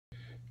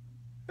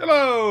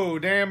Hello,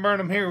 Dan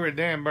Burnham here with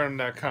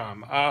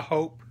DanBurnham.com. I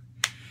hope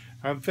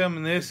I'm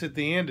filming this at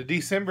the end of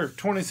December of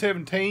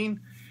 2017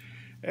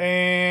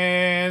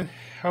 and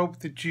hope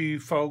that you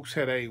folks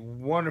had a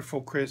wonderful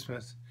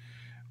Christmas.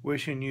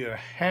 Wishing you a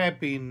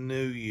happy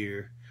new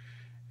year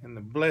and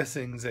the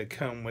blessings that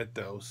come with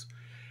those.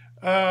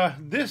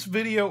 This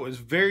video is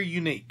very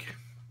unique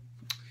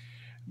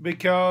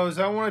because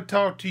I want to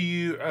talk to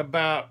you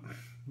about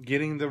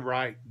getting the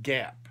right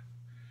gap.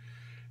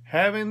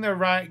 Having the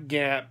right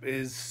gap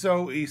is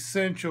so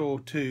essential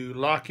to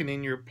locking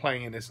in your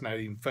playing. It's not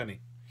even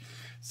funny.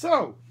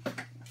 So,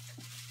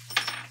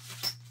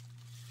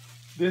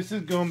 this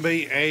is going to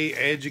be an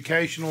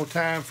educational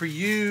time for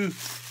you.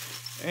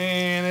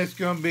 And it's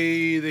going to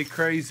be the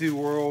crazy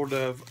world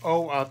of,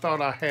 oh, I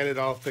thought I had it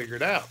all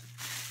figured out.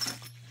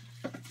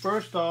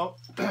 First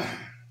off,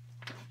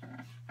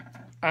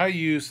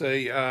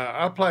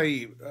 I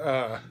play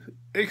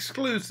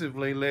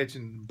exclusively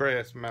Legend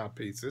brass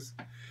mouthpieces.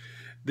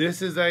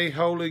 This is a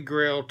Holy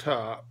Grail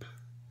top.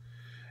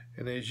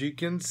 And as you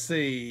can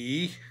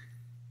see,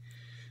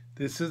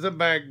 this is a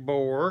back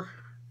bore.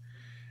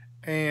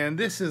 And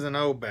this is an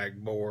old back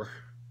bore.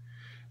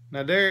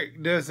 Now,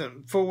 Derek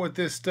doesn't fool with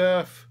this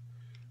stuff.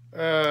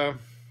 And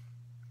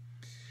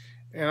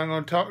I'm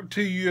going to talk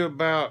to you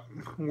about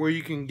where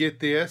you can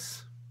get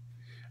this.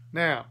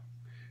 Now,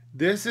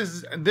 this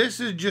is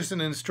just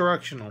an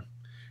instructional.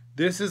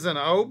 This is an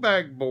old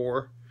back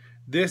bore.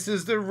 This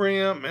is the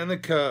rim and the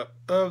cup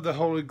of the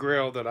Holy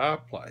Grail that I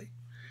play.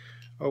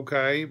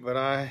 Okay, but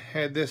I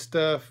had this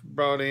stuff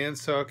brought in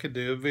so I could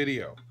do a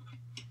video.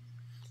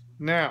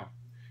 Now,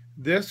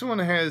 this one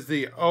has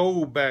the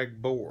old back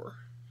bore.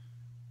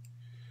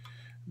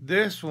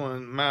 This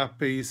one, my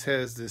piece,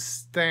 has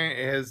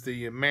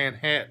the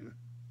Manhattan.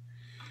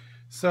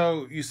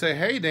 So you say,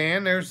 hey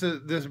Dan, there's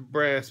this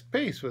brass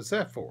piece. What's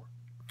that for?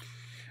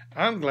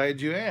 I'm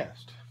glad you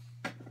asked.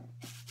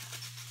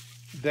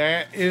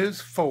 That is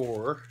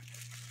for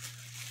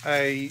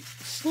a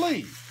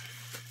sleeve.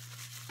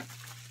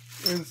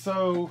 And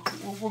so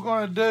what we're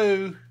going to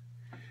do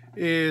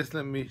is,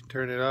 let me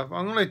turn it off.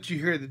 I'm going to let you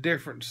hear the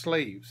different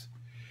sleeves.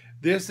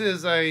 This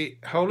is a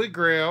Holy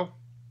Grail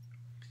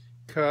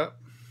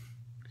cup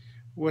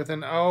with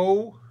an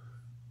O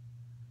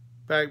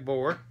back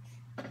bore,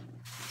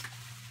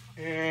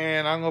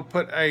 and I'm going to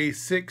put a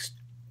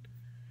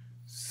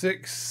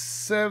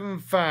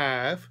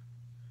 675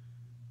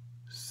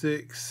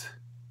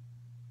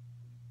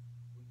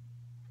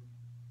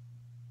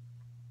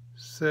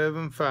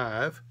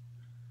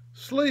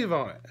 sleeve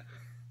on it.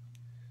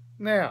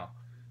 Now,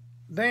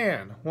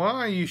 Dan, why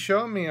are you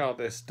showing me all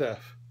this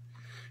stuff?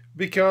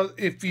 Because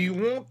if you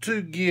want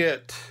to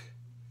get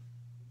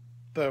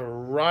the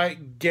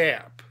right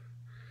gap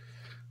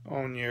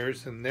on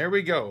yours, and there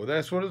we go,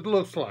 that's what it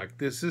looks like.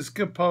 This is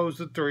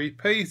composed of 3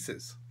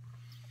 pieces.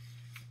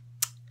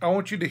 I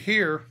want you to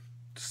hear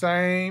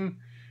same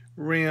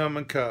rim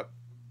and cup,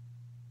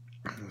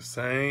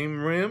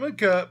 same rim and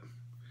cup,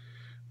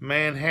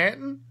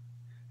 Manhattan,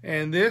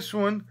 and this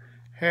one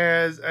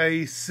has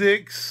a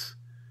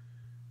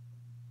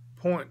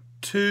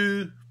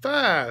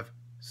 6.25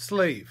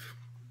 sleeve.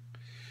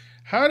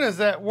 How does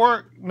that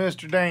work,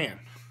 Mr.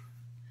 Dan?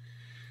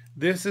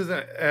 This is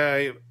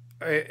a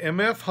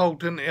MF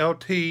Holton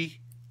LT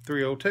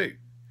 302.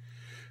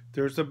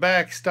 There's a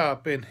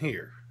backstop in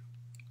here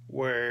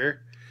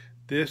where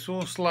this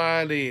will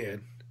slide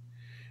in.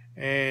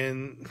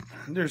 And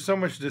there's so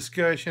much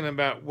discussion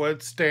about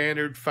what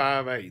standard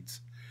 5/8.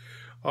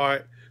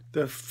 Alright,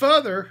 the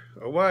further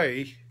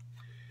away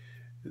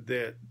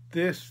that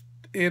this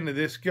end of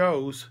this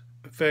goes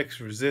affects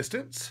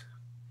resistance,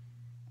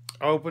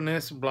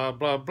 openness, blah,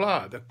 blah,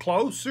 blah. The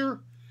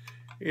closer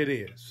it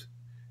is,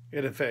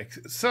 it affects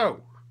it.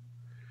 So,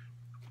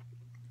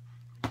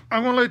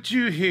 I'm going to let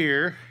you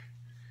hear.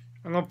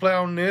 I'm going to play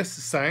on this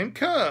same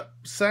cup,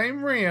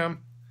 same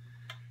rim,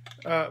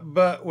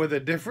 but with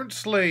a different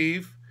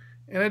sleeve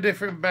and a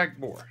different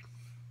backboard.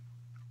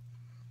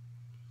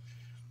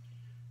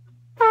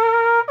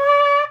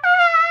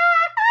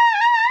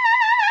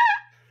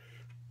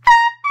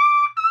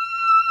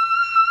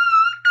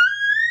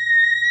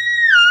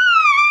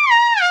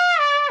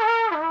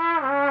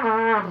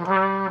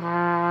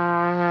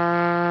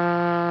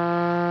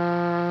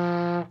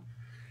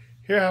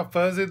 Hear how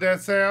fuzzy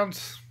that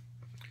sounds?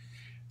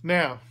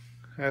 Now,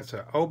 that's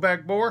an old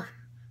back bore,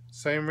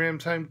 same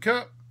rim, same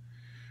cup,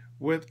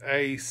 with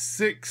a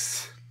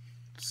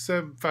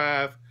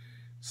 675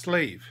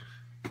 sleeve.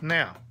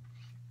 Now,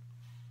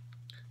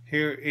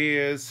 here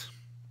is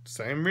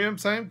same rim,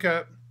 same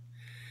cup.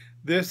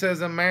 This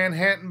has a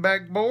Manhattan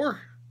back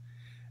bore,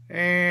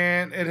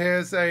 and it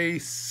has a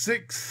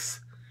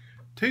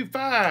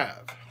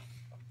 625.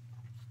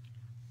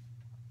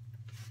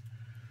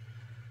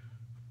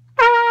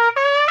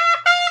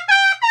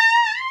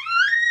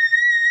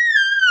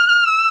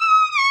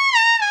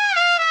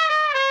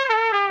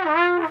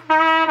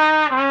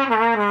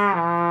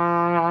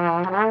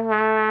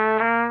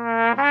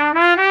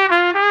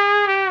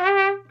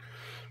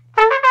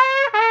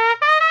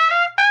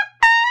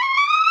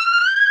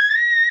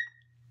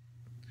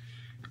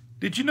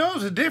 Did you know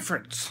the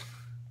difference?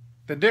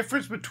 The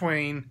difference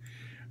between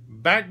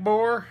back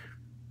bore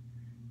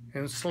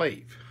and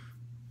sleeve.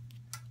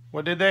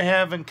 What did they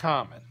have in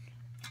common?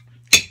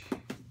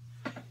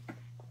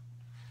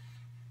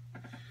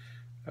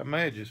 I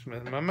may have just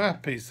messed my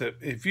mouthpiece up.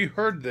 If you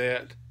heard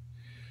that,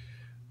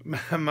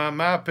 my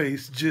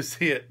mouthpiece just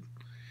hit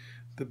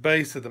the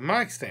base of the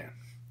mic stand.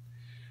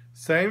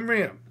 Same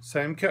rim,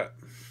 same cup.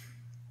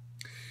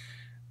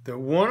 The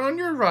one on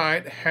your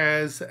right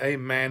has a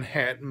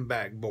Manhattan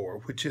back bore,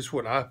 which is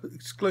what I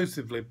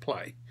exclusively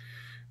play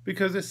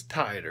because it's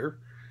tighter.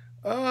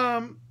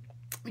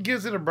 It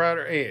gives it a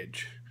brighter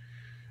edge.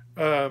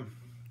 The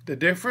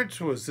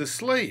difference was the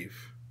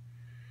sleeve.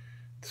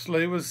 The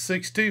sleeve was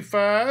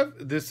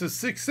 625. This is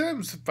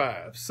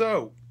 675.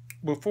 So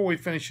before we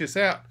finish this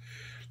out,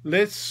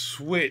 let's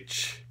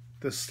switch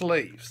the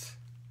sleeves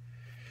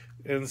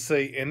and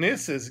see. And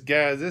this is,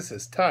 guys, this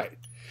is tight.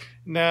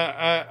 Now,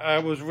 I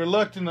was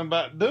reluctant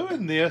about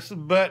doing this,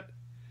 but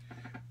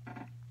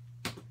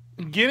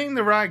getting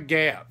the right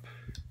gap,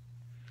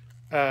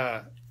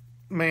 man,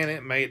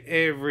 it made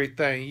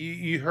everything.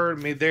 You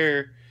heard me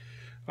there.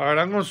 All right,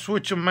 I'm going to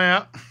switch them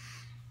out.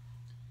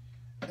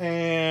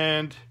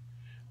 And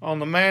on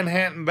the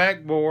Manhattan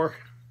back bore,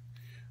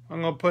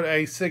 I'm going to put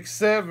a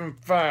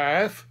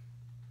 675.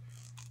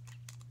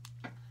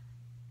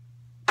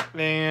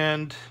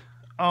 And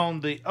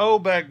on the O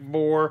back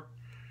bore,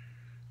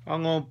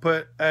 I'm going to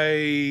put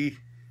a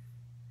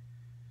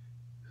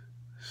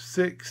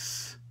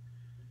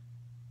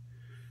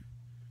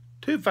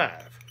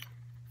 625.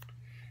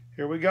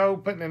 Here we go,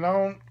 putting it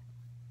on.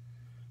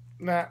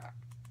 Now,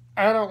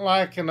 I don't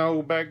like an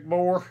old back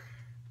bore.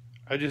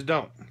 I just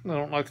don't. I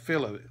don't like the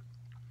feel of it.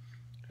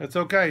 That's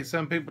okay.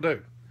 Some people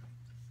do.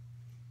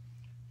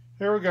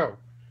 Here we go.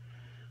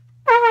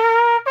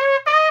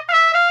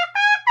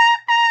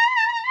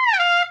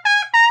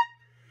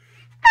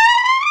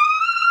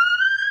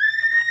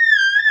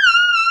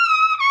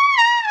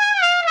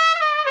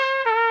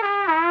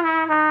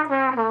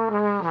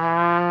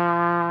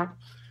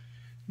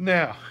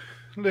 Now,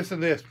 listen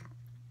to this.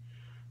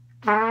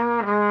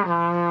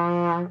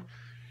 Now,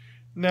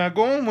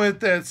 going with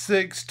that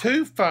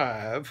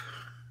 625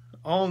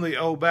 on the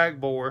old back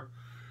bore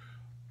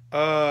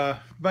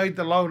made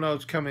the low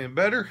notes come in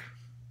better.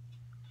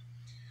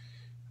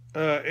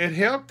 It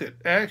helped it,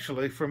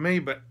 actually, for me,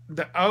 but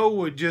the O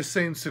would just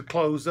seems to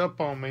close up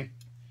on me.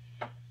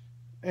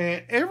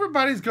 And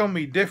everybody's going to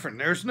be different.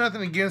 There's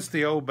nothing against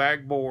the old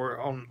back bore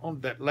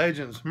on that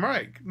Legends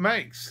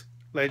makes.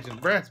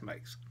 Legends Brass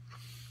makes.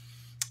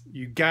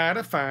 You got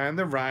to find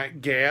the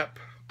right gap.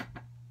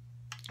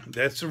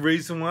 That's the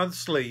reason why the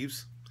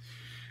sleeves.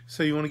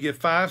 So you want to get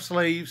 5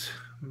 sleeves.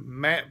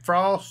 Matt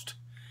Frost.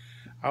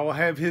 I will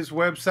have his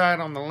website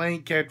on the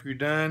link after you're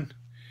done.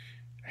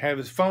 Have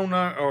his phone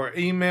number or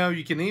email.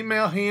 You can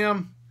email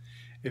him.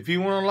 If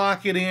you want to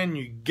lock it in,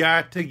 you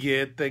got to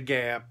get the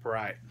gap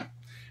right.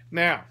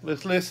 Now,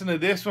 let's listen to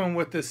this one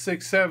with the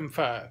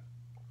 675.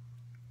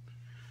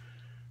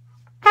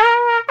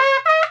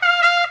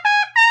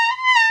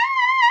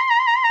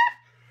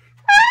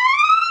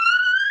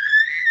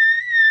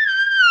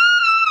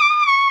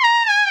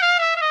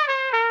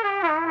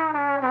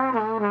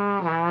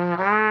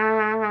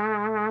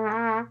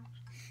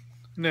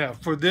 Now,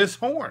 for this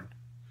horn,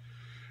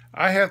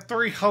 I have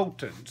 3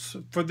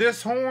 Holtons. For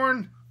this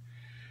horn,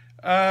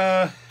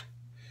 for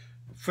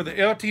the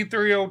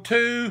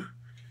LT302,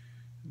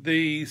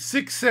 the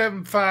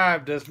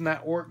 675 does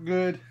not work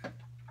good.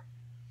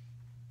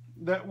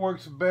 That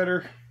works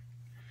better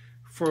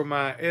for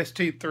my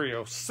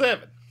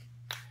ST307.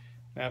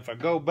 Now, if I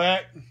go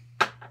back,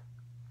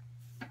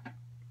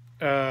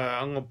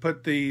 I'm going to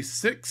put the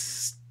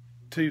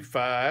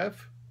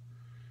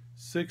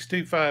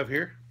 625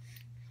 here.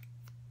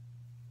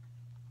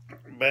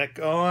 Back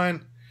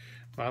on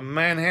my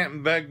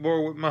Manhattan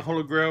backboard with my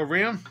Holy Grail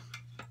rim.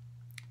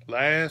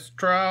 Last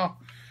trial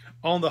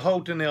on the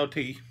Holton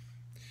LT.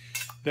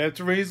 That's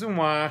the reason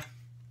why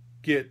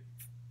get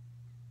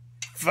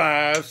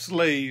 5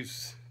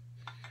 sleeves.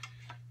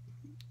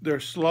 They're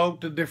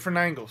sloped at different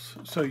angles,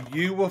 so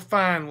you will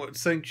find what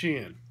sinks you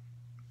in.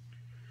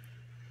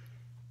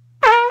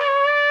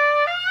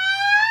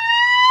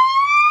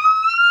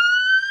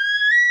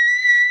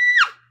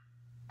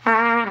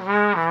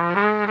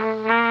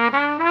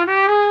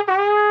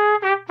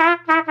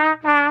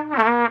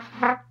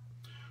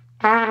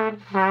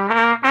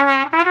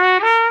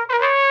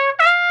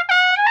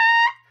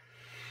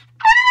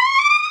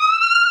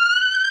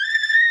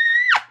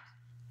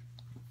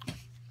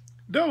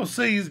 Those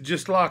C's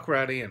just lock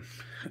right in.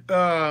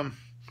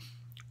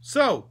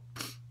 So,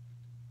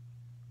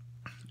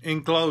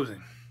 in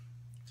closing,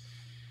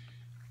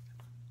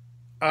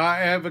 I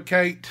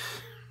advocate,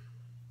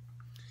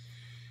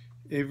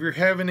 if you're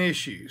having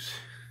issues,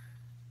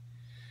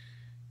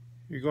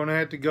 you're going to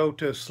have to go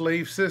to a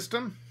sleeve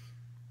system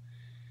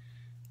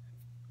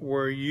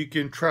where you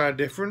can try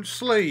different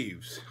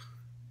sleeves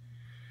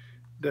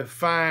to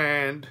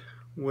find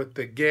what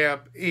the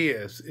gap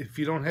is. If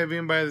you don't have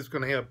anybody that's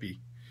going to help you,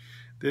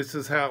 This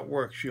is how it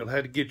works. You'll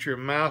have to get your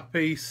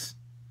mouthpiece.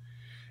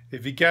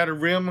 If you got a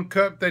rim and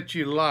cup that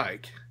you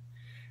like,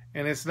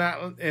 and it's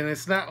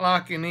not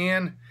locking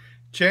in,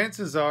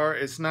 chances are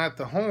it's not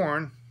the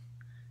horn.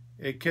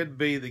 It could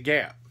be the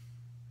gap.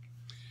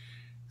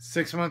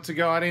 6 months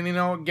ago, I didn't even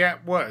know what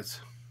gap was.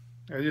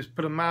 I just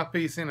put a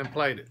mouthpiece in and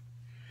played it.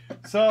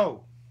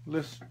 So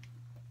let's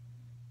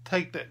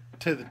take that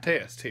to the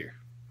test here.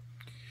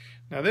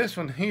 Now this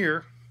one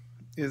here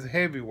is a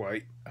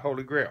heavyweight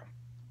Holy Grail.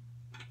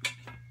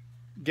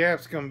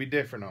 Gap's going to be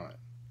different on it.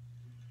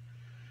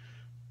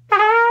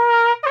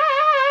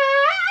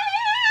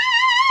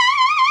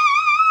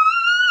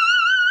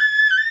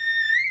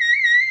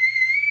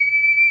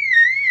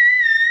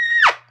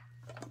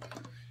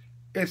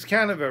 It's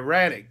kind of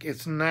erratic.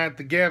 It's not,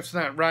 the gap's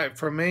not right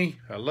for me.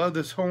 I love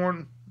this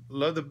horn,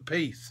 love the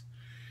piece.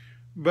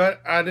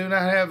 But I do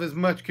not have as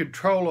much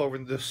control over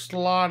it. The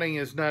slotting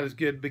is not as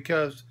good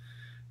because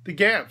the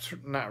gap's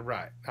not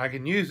right. I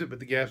can use it, but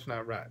the gap's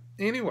not right.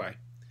 Anyway,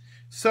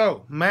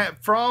 so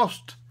Matt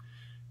Frost,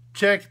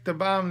 check at the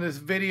bottom of this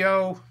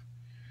video.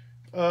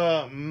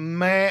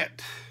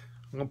 Matt,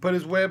 I'm going to put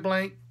his web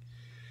link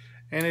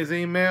and his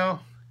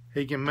email.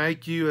 He can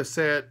make you a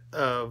set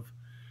of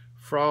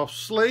Frost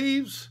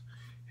sleeves.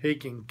 He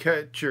can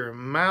cut your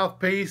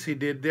mouthpiece. He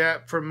did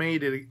that for me.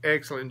 Did an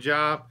excellent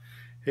job.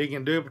 He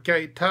can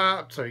duplicate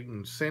tops, so you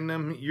can send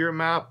them your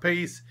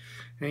mouthpiece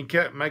and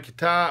make a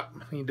top.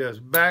 He does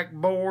back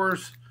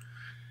bores.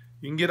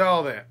 You can get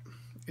all that.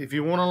 If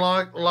you want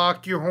to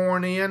lock your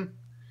horn in,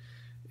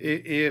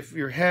 if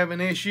you're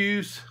having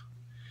issues,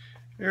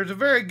 there's a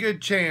very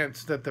good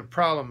chance that the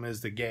problem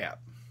is the gap.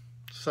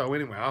 So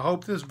anyway, I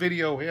hope this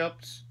video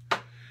helps.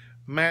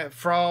 Matt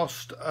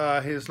Frost,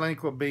 his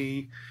link will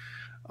be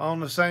on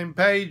the same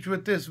page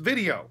with this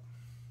video.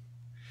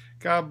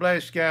 God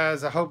bless you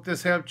guys. I hope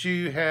this helped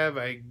you. Have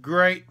a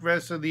great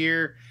rest of the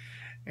year.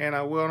 And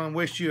I will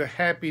wish you a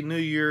happy new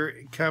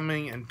year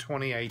coming in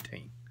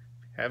 2018.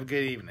 Have a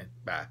good evening.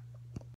 Bye.